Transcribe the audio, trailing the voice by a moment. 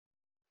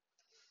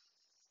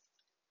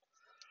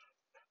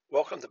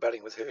Welcome to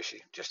Batting with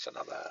Hershey. Just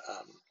another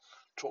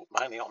talk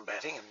mainly on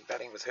batting and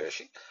batting with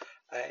Hershey.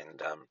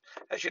 And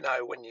as you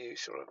know, when you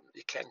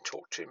can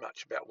talk too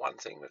much about one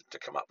thing to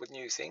come up with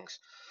new things.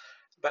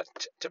 But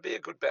to be a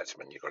good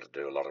batsman, you've got to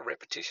do a lot of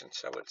repetition.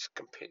 So it's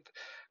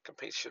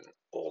competition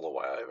all the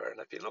way over.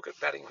 And if you look at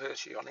Batting with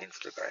Hershey on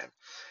Instagram,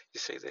 you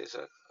see there's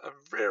a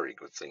very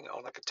good thing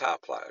on a guitar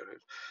player who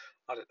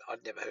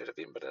I'd never heard of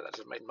him, but it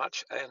doesn't mean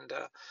much.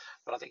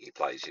 But I think he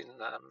plays in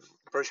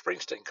Bruce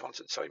Springsteen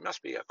concerts, so he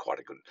must be quite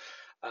a good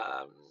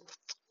um,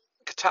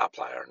 guitar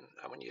player.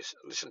 And when you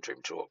listen to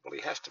him talk, well,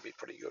 he has to be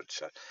pretty good.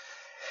 So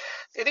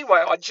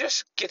anyway, I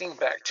just getting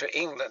back to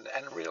England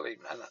and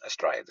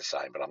Australia the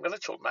same, but I'm going to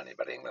talk mainly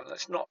about England. And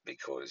it's not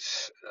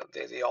because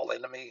they're the old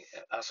enemy,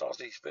 us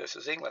Aussies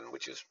versus England,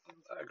 which is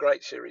a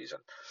great series,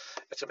 and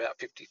it's about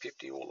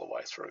 50-50 all the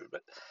way through.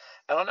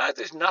 And I know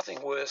there's nothing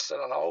worse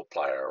than an old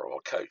player or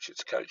a coach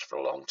that's coached for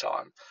a long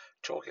time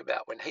talking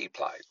about when he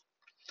played.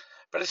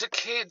 But as a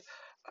kid,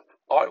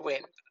 I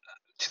went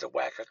to the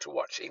Wacker to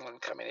watch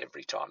England come in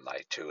every time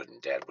they toured,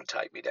 and Dad would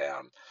take me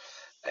down.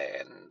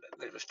 And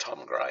there was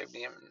Tom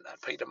Graveney and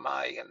Peter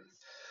May and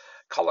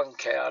Colin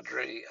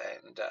Cowdrey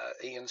and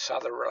Ian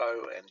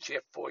Sotherow and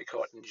Jeff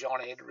Boycott and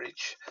John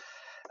Edrich.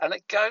 And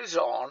it goes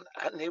on,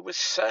 and there were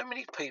so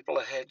many people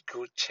that had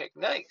good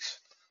techniques.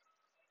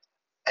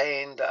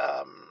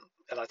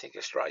 And I think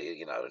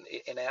Australia,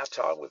 in our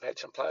time, we've had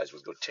some players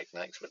with good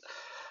techniques. But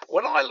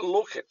when I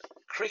look at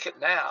cricket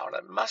now, and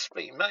it must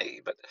be me,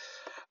 but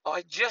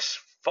I just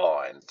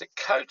find the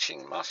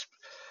coaching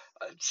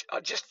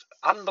are just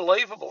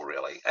unbelievable,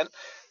 really. And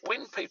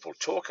when people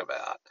talk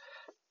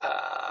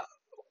uh,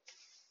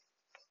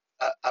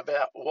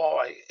 about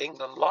why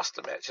England lost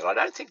the match, and I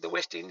don't think the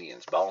West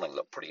Indians bowling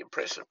looked pretty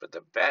impressive, but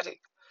the batting.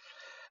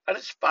 And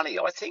it's funny,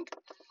 I think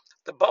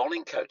the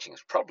bowling coaching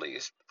is probably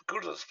as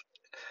good as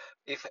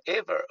if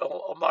ever,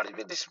 or might have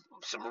been there's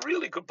some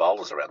really good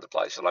bowlers around the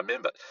place. And I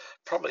remember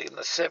probably in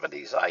the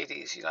 70s,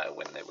 80s,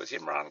 when there was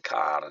Imran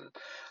Khan and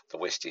the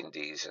West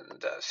Indies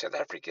and South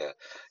Africa,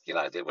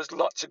 there was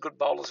lots of good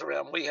bowlers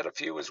around. We had a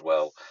few as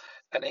well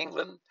in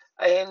England.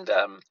 And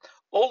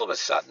all of a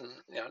sudden,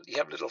 you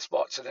have little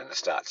spots and then it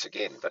starts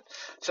again. But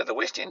so the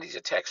West Indies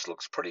attacks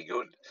looks pretty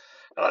good.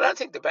 And I don't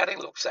think the batting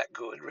looks that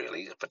good,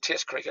 really, for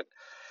Test cricket.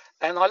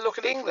 And I look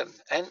at England,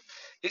 and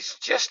it's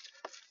just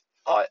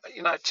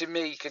to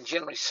me, you can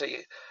generally see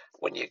it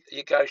when you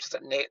go to the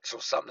nets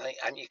or something,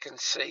 and you can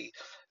see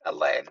a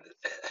lad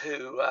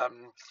who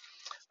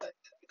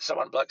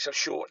someone blokes are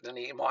short, and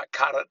he might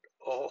cut it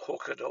or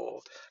hook it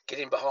or get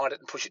in behind it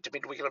and push it to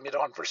mid wicket or mid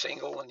on for a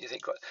single, and you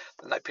think,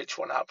 then they pitch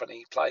one up and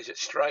he plays it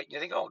straight, and you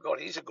think, oh God,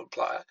 he's a good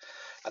player,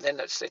 and then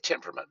it's their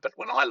temperament. But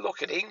when I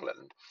look at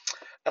England,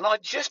 and I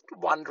just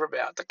wonder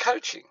about the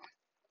coaching,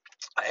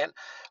 and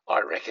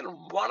I reckon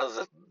one of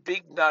the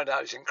big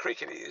no-nos in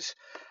cricket is.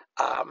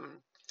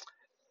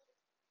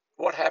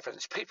 What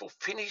happens? People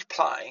finish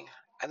playing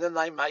and then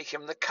they make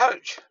him the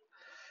coach.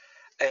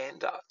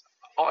 And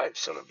I've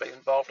sort of been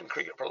involved in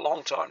cricket for a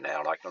long time now,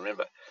 and I can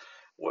remember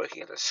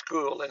working at a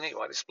school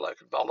anyway. This bloke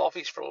had bowled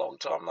offies for a long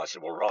time, and I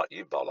said, well, right,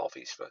 you've bowled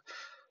offies for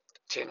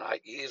 10 or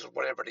 8 years or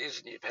whatever it is,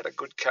 and you've had a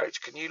good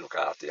coach. Can you look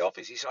after the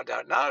office? He said, I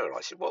don't know. And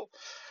I said, well,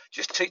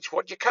 just teach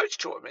what your coach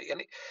taught me.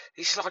 And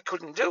he said, I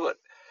couldn't do it.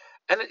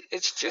 And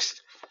it's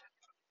just,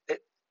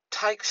 it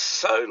takes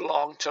so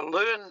long to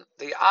learn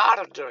the art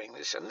of doing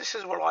this, and this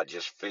is what I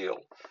just feel.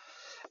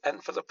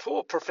 And for the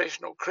poor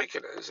professional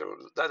cricketers,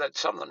 though that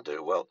some of them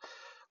do well,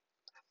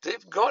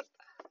 they've got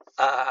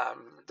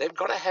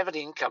to have an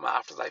income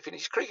after they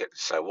finish cricket.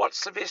 So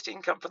what's the best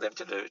income for them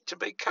to do? To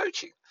be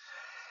coaching.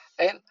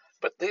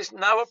 But there's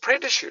no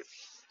apprenticeship.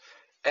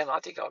 And I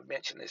think I've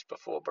mentioned this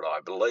before, but I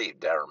believe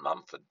Darren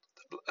Mumford,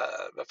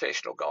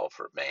 professional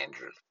golfer at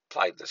Mandurah,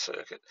 played the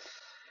circuit.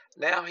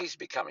 Now he's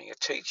becoming a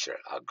teacher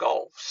of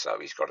golf, so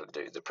he's got to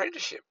do the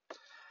apprenticeship.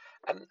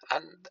 And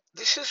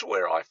this is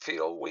where I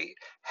feel we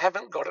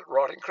haven't got it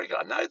right in cricket.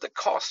 I know the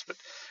cost, but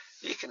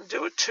you can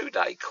do a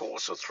 2-day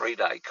course or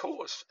 3-day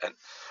course. And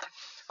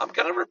I'm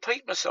going to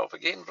repeat myself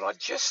again, but I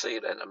just see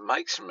it and it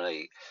makes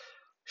me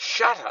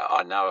shudder.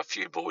 I know a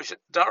few boys at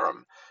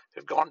Durham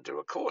who've gone to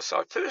a course. So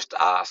I first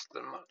asked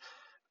them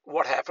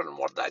what happened and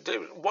what they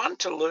do. One,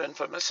 to learn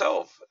for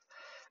myself.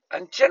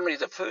 And generally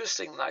the first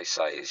thing they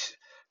say is,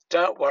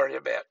 don't worry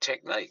about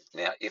technique.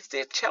 Now, if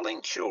they're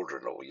telling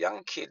children or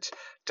young kids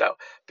don't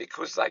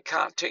because they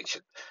can't teach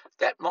it,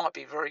 that might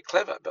be very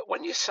clever. But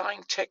when you're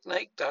saying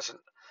technique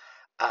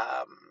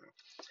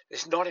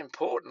is not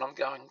important, I'm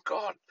going,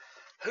 God,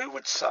 who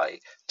would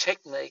say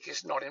technique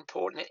is not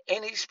important in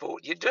any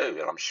sport you do?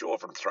 And I'm sure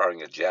from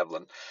throwing a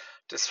javelin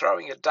to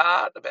throwing a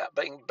dart, about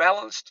being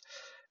balanced,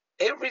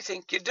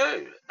 everything you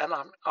do. And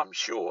I'm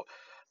sure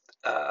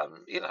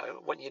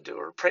when you do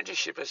an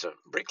apprenticeship as a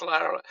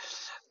bricklayer,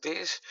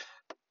 there's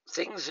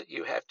things that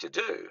you have to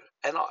do,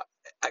 and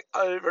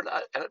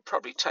it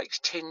probably takes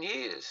 10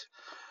 years.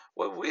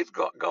 Well, we've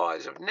got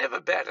guys who've never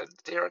batted;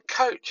 they're a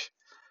coach,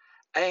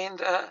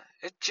 and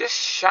it just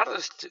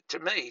shudders to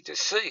me to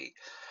see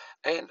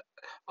And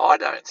I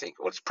don't think,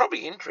 well, it's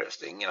probably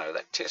interesting,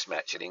 that test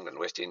match in England,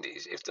 West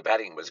Indies, if the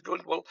batting was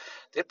good, well,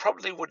 there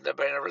probably wouldn't have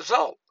been a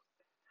result.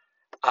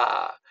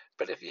 Uh,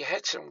 but if you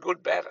had some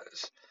good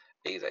batters,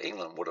 either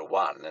England would have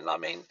won. And I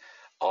mean,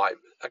 I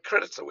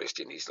credit the West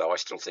Indies, though I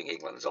still think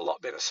England's a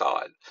lot better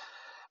side.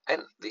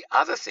 And the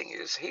other thing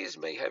is, here's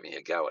me having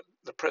a go at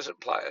the present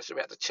players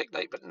about the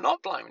technique, but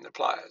not blaming the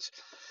players.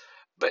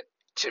 But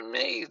to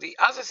me, the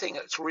other thing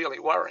that's really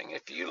worrying,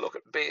 if you look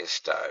at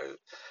Bairstow,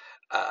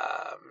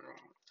 um,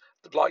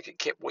 the bloke that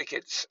kept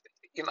wickets,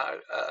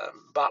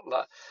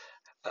 Butler,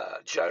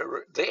 Joe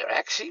Root, they're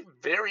actually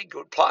very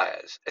good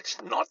players.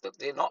 It's not that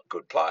they're not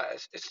good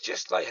players, it's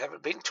just they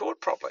haven't been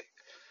taught properly.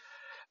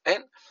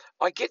 And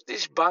I get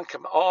this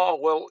bunkum, oh,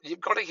 well,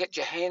 you've got to get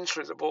your hands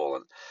through the ball.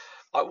 And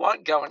I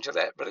won't go into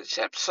that, but it's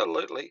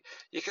absolutely,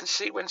 you can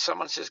see when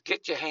someone says,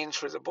 get your hands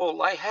through the ball,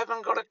 they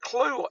haven't got a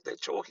clue what they're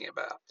talking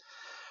about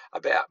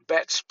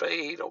bat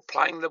speed or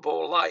playing the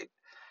ball late.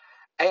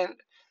 And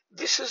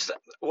this is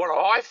what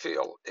I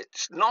feel.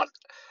 It's not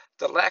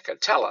the lack of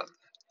talent,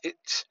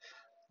 it's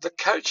the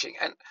coaching.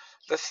 And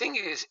the thing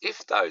is,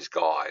 if those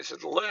guys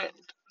had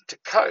learned to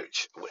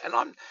coach, and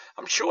I'm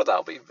sure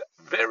they'll be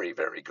very,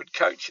 very good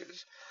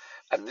coaches.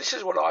 And this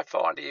is what I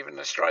find even in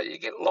Australia. You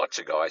get lots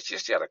of guys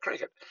just out of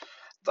cricket.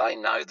 They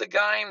know the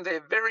game. They're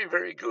very,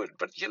 very good.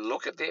 But you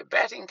look at their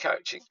batting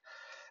coaching,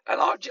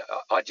 and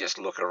I just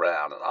look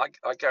around and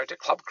I go to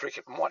club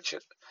cricket and watch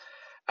it,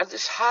 and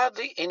there's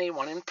hardly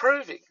anyone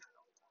improving.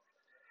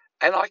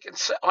 And I can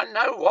say, I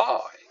know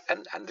why.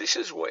 And this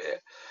is where,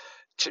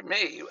 to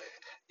me,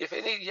 if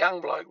any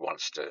young bloke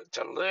wants to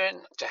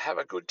learn to have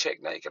a good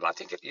technique, and I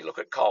think if you look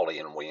at Kohli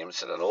and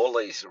Williamson and all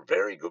these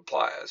very good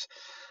players,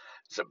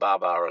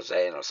 Zababa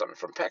Azan or something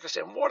from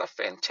Pakistan, what a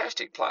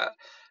fantastic player.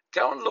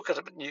 Go and look at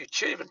them on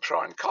YouTube and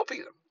try and copy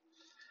them.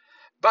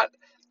 But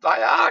they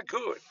are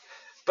good.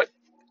 But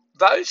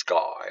those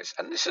guys,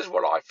 and this is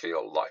what I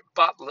feel like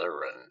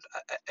Butler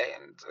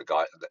and the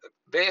guy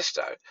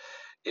Bairstow,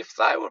 if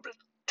they were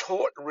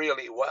taught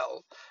really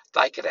well,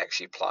 they could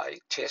actually play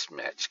test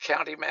match,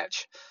 county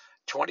match,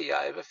 20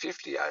 over,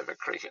 50 over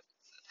cricket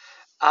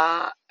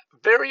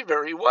very,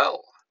 very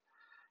well.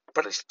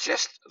 But it's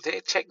just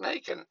their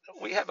technique. And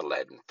we have a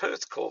lad in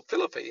Perth called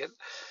Philippi, and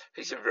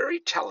he's a very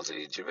talented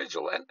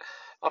individual. And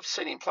I've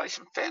seen him play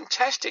some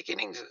fantastic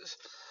innings.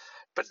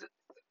 But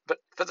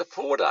for the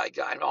 4-day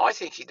game, I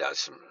think he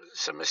does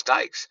some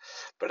mistakes.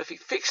 But if he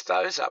fixed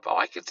those up,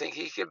 I could think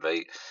he could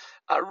be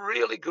a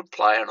really good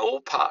player in all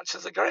parts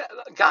of the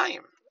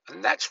game.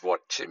 And that's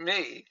what, to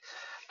me,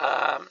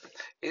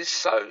 is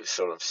so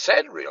sort of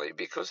sad, really,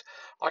 because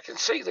I can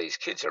see these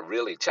kids are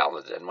really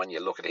talented. And when you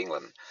look at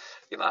England,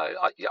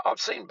 I've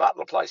seen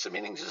Butler play some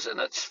innings, and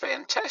it's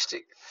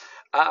fantastic.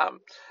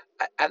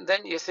 And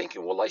then you're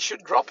thinking, well, they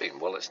should drop him.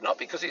 Well, it's not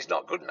because he's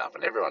not good enough,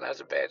 and everyone has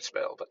a bad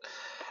spell. But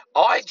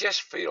I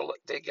just feel that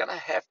they're going to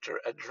have to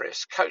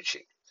address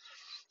coaching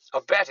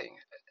of batting.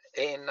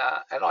 And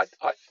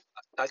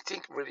I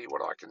think really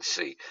what I can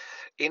see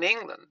in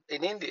England,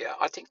 in India,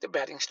 I think the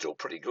batting's still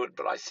pretty good.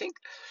 But I think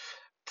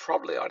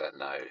probably, I don't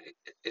know,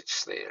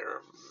 it's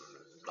their,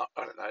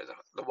 I don't know,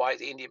 the way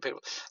the Indian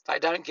people, they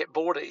don't get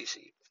bored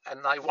easy,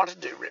 and they want to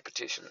do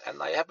repetition, and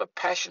they have a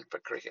passion for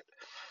cricket.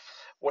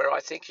 Where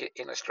I think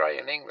in Australia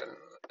and England,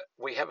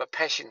 we have a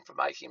passion for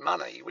making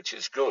money, which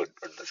is good.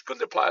 It's good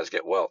the players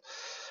get well,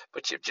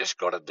 but you've just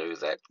got to do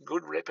that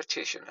good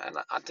repetition. And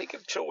I think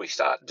until we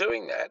start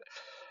doing that,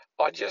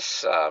 I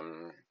just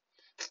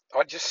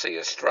see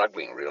us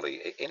struggling really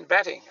in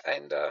batting.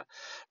 And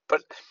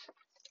but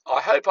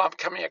I hope I'm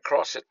coming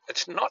across it.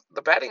 It's not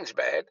the batting's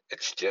bad.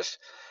 It's just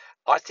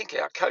I think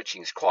our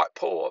coaching's quite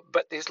poor,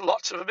 but there's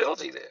lots of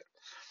ability there.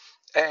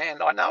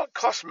 And I know it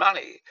costs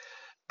money,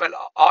 but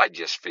I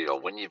just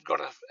feel when you've got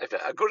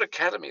a good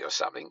academy or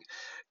something,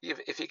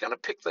 if you're going to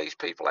pick these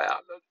people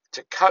out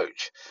to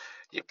coach,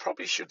 you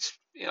probably should,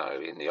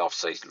 in the off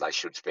season, they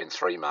should spend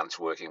 3 months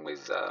working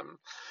with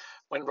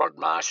when Rod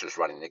Marshall's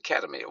running the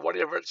academy or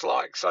whatever it's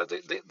like. So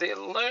they're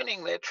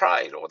learning their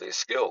trade or their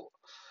skill.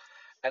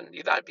 And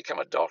you don't become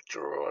a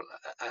doctor or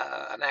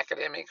an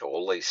academic or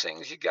all these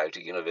things. You go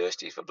to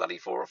university for bloody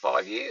 4 or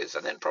 5 years,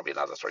 and then probably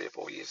another 3 or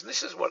 4 years. And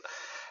this is what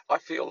I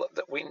feel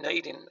that we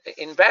need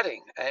in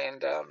batting.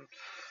 And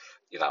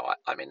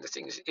I mean, the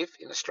thing is, if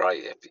in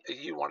Australia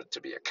if you wanted to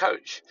be a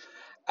coach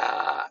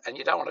and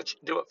you don't want to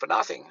do it for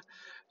nothing,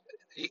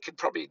 you could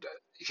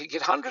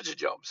get hundreds of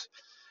jobs.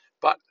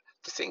 But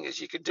the thing is,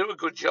 you could do a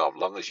good job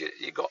long as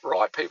you got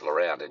right people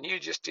around, and you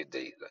just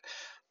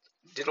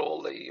did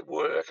all the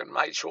work and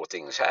made sure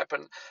things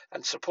happen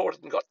and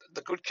supported and got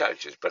the good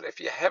coaches. But if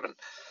you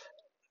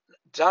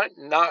don't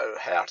know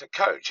how to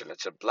coach, and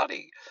it's a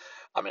bloody,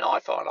 I mean, I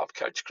find I've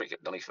coached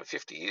cricket nearly for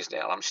 50 years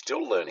now, and I'm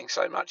still learning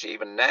so much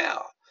even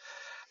now.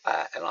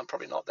 And I'm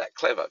probably not that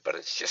clever, but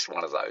it's just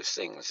one of those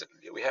things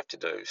that we have to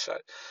do. So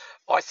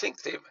I think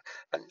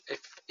and if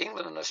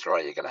England and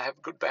Australia are going to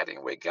have good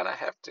batting, we're going to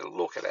have to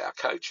look at our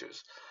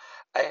coaches.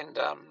 And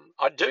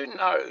I do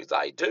know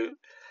they do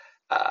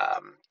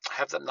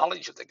have the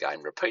knowledge of the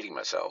game, repeating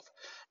myself,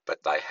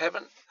 but they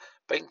haven't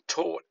been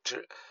taught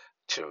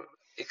to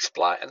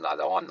explain, and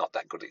I'm not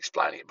that good at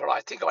explaining it, but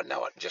I think I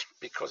know it just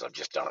because I've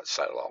just done it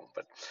so long.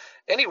 But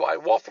anyway,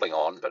 waffling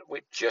on, but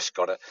we've just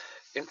got to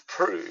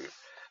improve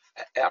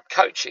our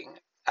coaching,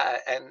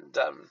 and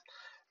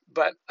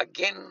but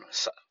again,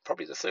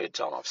 probably the third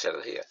time I've said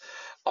it here,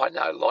 I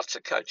know lots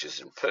of coaches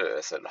in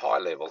Perth at high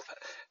level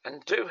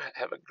and do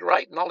have a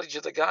great knowledge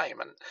of the game.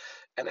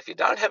 And if you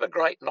don't have a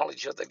great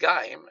knowledge of the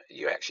game,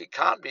 you actually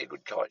can't be a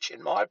good coach,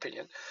 in my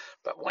opinion.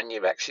 But when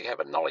you actually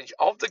have a knowledge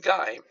of the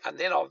game and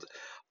then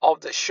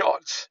of the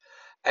shots,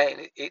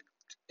 and it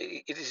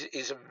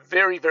is a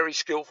very, very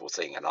skillful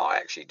thing. And I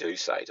actually do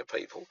say to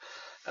people,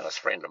 and a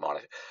friend of mine,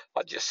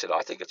 I just said,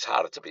 I think it's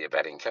harder to be a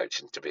batting coach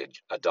than to be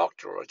a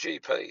doctor or a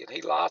GP. And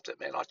he laughed at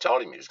me, and I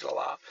told him he was going to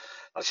laugh.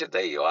 I said,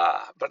 there you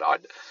are.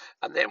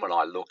 And then when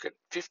I look at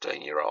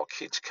 15-year-old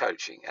kids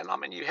coaching, and I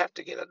mean, you have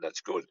to get it, that's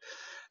good,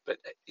 but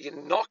you're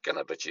not going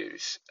to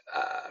produce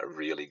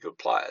really good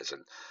players.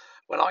 And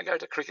when I go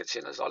to cricket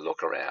centres, I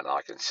look around, and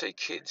I can see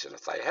kids, and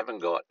if they haven't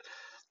got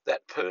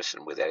that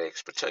person with that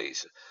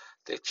expertise,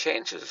 their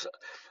chances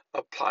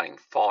of playing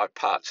 5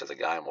 parts of the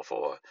game or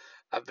 4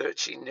 are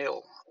virtually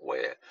nil.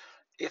 Where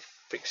if,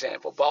 for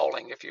example,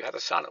 bowling, if you had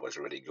a son that was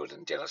really good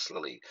and Dennis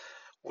Lilly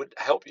would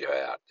help you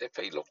out, if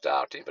he looked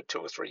after him for 2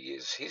 or 3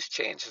 years, his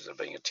chances of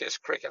being a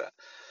test cricketer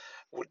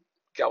would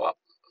go up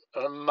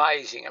an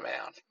amazing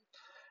amount.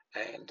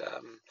 And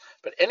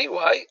but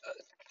anyway,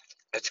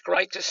 it's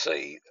great to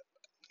see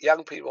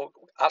young people,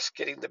 us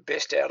getting the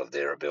best out of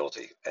their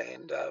ability.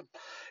 And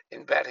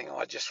in batting,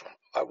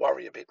 I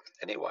worry a bit.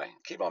 Anyway,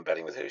 keep on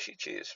batting with Hershey. Cheers.